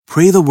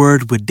Pray the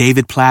Word with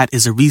David Platt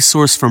is a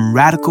resource from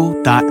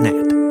radical.net.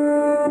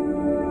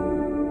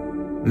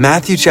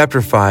 Matthew chapter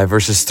 5,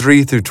 verses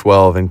 3 through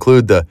 12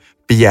 include the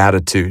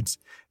Beatitudes,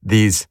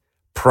 these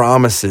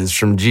promises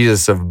from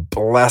Jesus of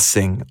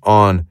blessing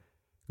on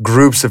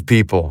groups of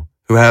people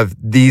who have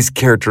these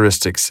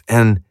characteristics.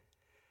 And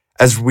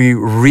as we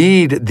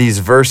read these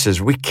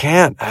verses, we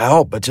can't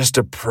help but just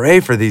to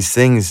pray for these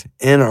things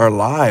in our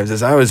lives.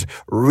 As I was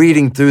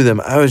reading through them,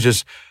 I was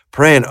just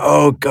praying,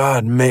 oh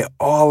God, may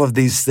all of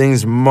these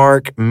things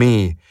mark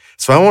me.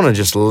 So I want to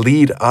just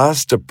lead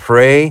us to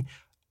pray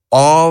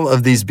all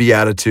of these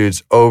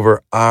Beatitudes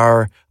over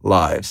our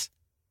lives.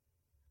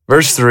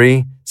 Verse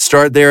 3,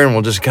 start there and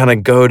we'll just kind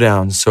of go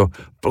down. So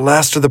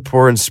blessed are the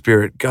poor in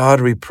spirit.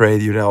 God, we pray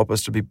that you'd help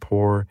us to be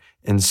poor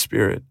in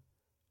spirit,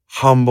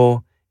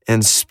 humble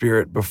in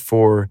spirit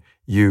before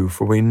you.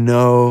 For we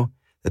know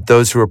that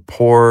those who are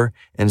poor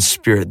in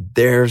spirit,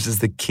 theirs is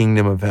the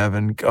kingdom of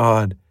heaven.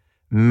 God,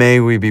 may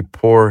we be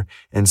poor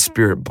in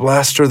spirit.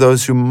 Blessed are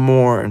those who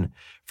mourn,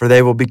 for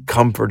they will be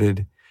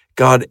comforted.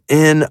 God,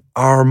 in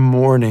our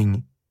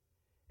mourning,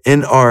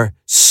 in our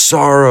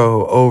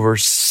sorrow over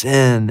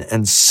sin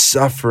and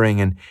suffering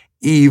and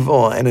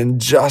evil and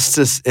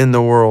injustice in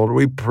the world,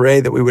 we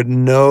pray that we would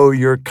know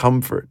your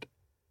comfort.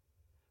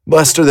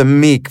 Blessed are the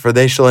meek, for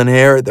they shall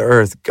inherit the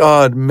earth.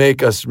 God,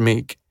 make us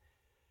meek.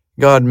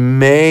 God,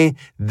 may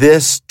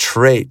this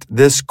trait,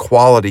 this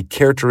quality,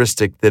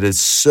 characteristic that is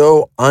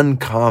so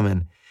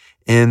uncommon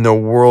in the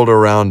world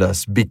around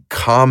us be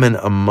common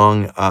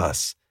among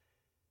us.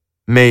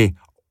 May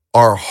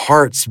our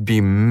hearts be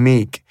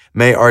meek.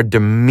 May our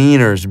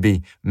demeanors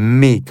be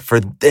meek, for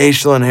they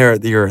shall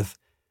inherit the earth.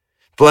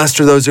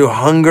 Blessed are those who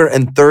hunger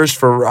and thirst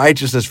for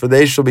righteousness, for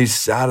they shall be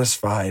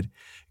satisfied.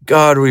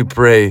 God, we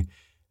pray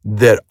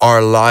that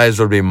our lives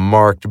will be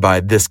marked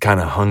by this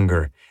kind of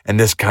hunger and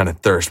this kind of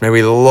thirst. May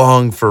we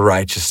long for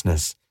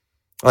righteousness,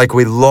 like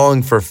we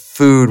long for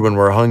food when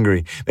we're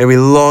hungry. May we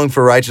long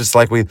for righteousness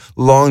like we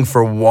long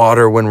for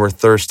water when we're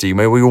thirsty.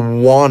 May we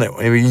want it.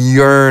 May we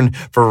yearn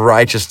for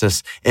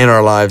righteousness in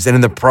our lives, and in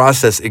the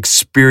process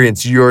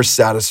experience your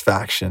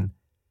satisfaction.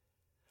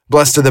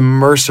 Blessed are the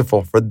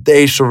merciful, for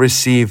they shall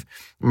receive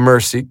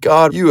mercy.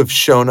 God, you have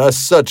shown us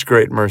such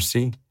great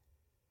mercy.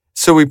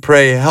 So we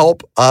pray,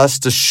 help us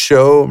to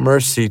show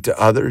mercy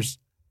to others.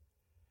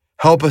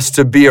 Help us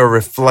to be a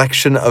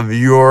reflection of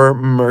your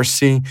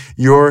mercy,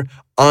 your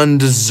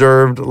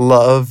undeserved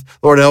love.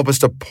 Lord, help us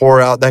to pour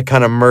out that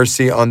kind of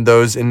mercy on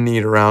those in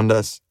need around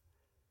us.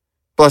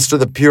 Blessed are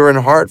the pure in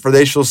heart, for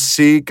they shall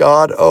see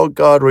God. Oh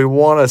God, we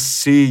want to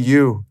see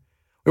you.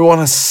 We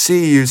want to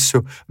see you,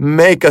 so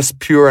make us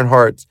pure in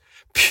heart.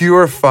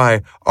 Purify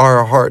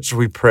our hearts,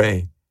 we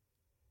pray.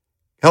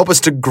 Help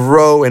us to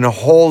grow in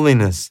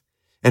holiness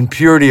and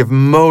purity of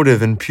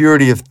motive and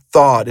purity of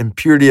thought and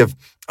purity of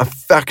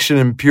affection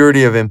and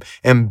purity of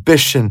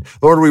ambition.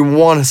 Lord, we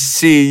want to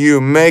see you.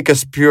 Make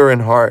us pure in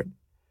heart.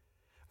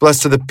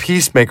 Blessed are the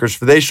peacemakers,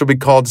 for they shall be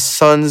called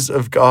sons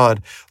of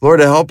God. Lord,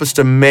 help us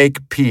to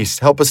make peace.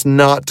 Help us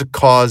not to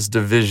cause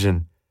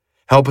division.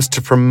 Help us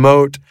to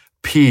promote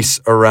peace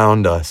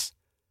around us.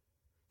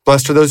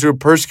 Blessed are those who are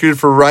persecuted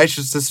for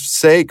righteousness'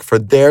 sake, for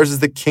theirs is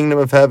the kingdom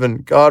of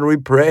heaven. God, we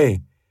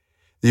pray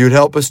that you would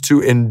help us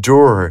to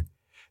endure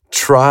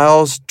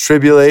trials,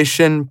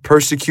 tribulation,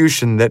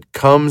 persecution that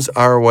comes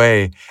our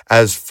way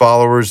as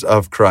followers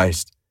of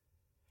Christ.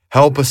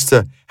 Help us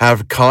to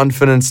have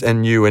confidence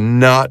in you and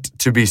not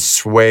to be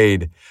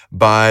swayed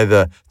by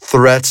the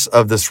threats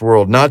of this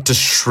world, not to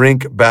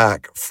shrink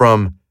back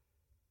from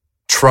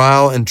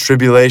trial and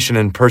tribulation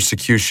and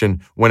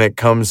persecution when it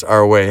comes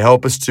our way.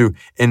 Help us to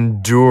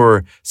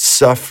endure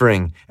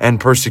suffering and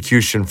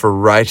persecution for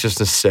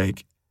righteousness'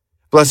 sake.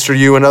 Blessed are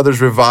you when others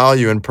revile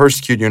you and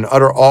persecute you and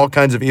utter all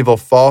kinds of evil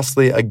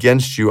falsely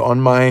against you on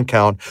my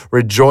account.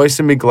 Rejoice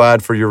and be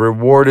glad, for your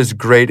reward is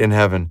great in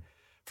heaven.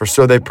 For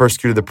so they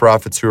persecuted the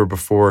prophets who were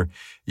before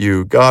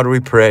you. God, we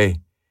pray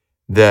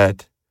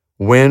that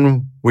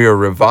when we are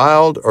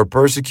reviled or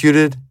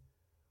persecuted,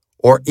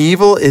 or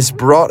evil is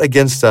brought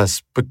against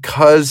us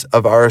because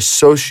of our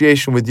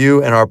association with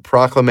you and our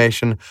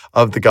proclamation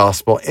of the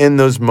gospel, in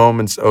those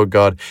moments, oh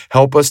God,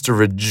 help us to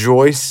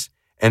rejoice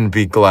and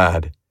be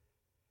glad.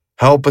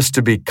 Help us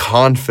to be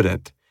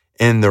confident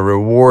in the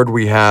reward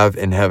we have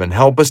in heaven.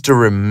 Help us to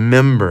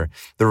remember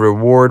the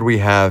reward we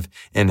have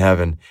in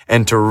heaven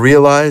and to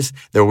realize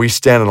that we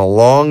stand in a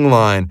long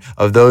line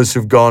of those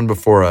who've gone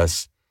before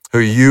us, who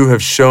you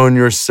have shown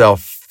yourself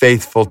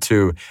faithful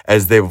to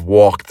as they've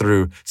walked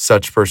through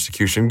such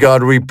persecution.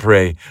 God, we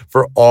pray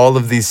for all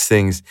of these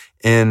things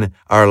in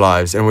our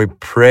lives, and we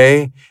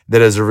pray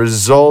that as a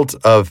result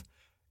of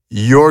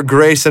your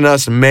grace in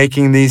us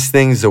making these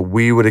things, that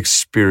we would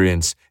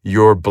experience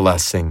your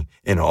blessing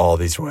in all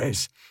these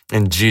ways.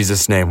 In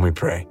Jesus' name we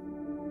pray.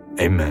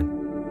 Amen.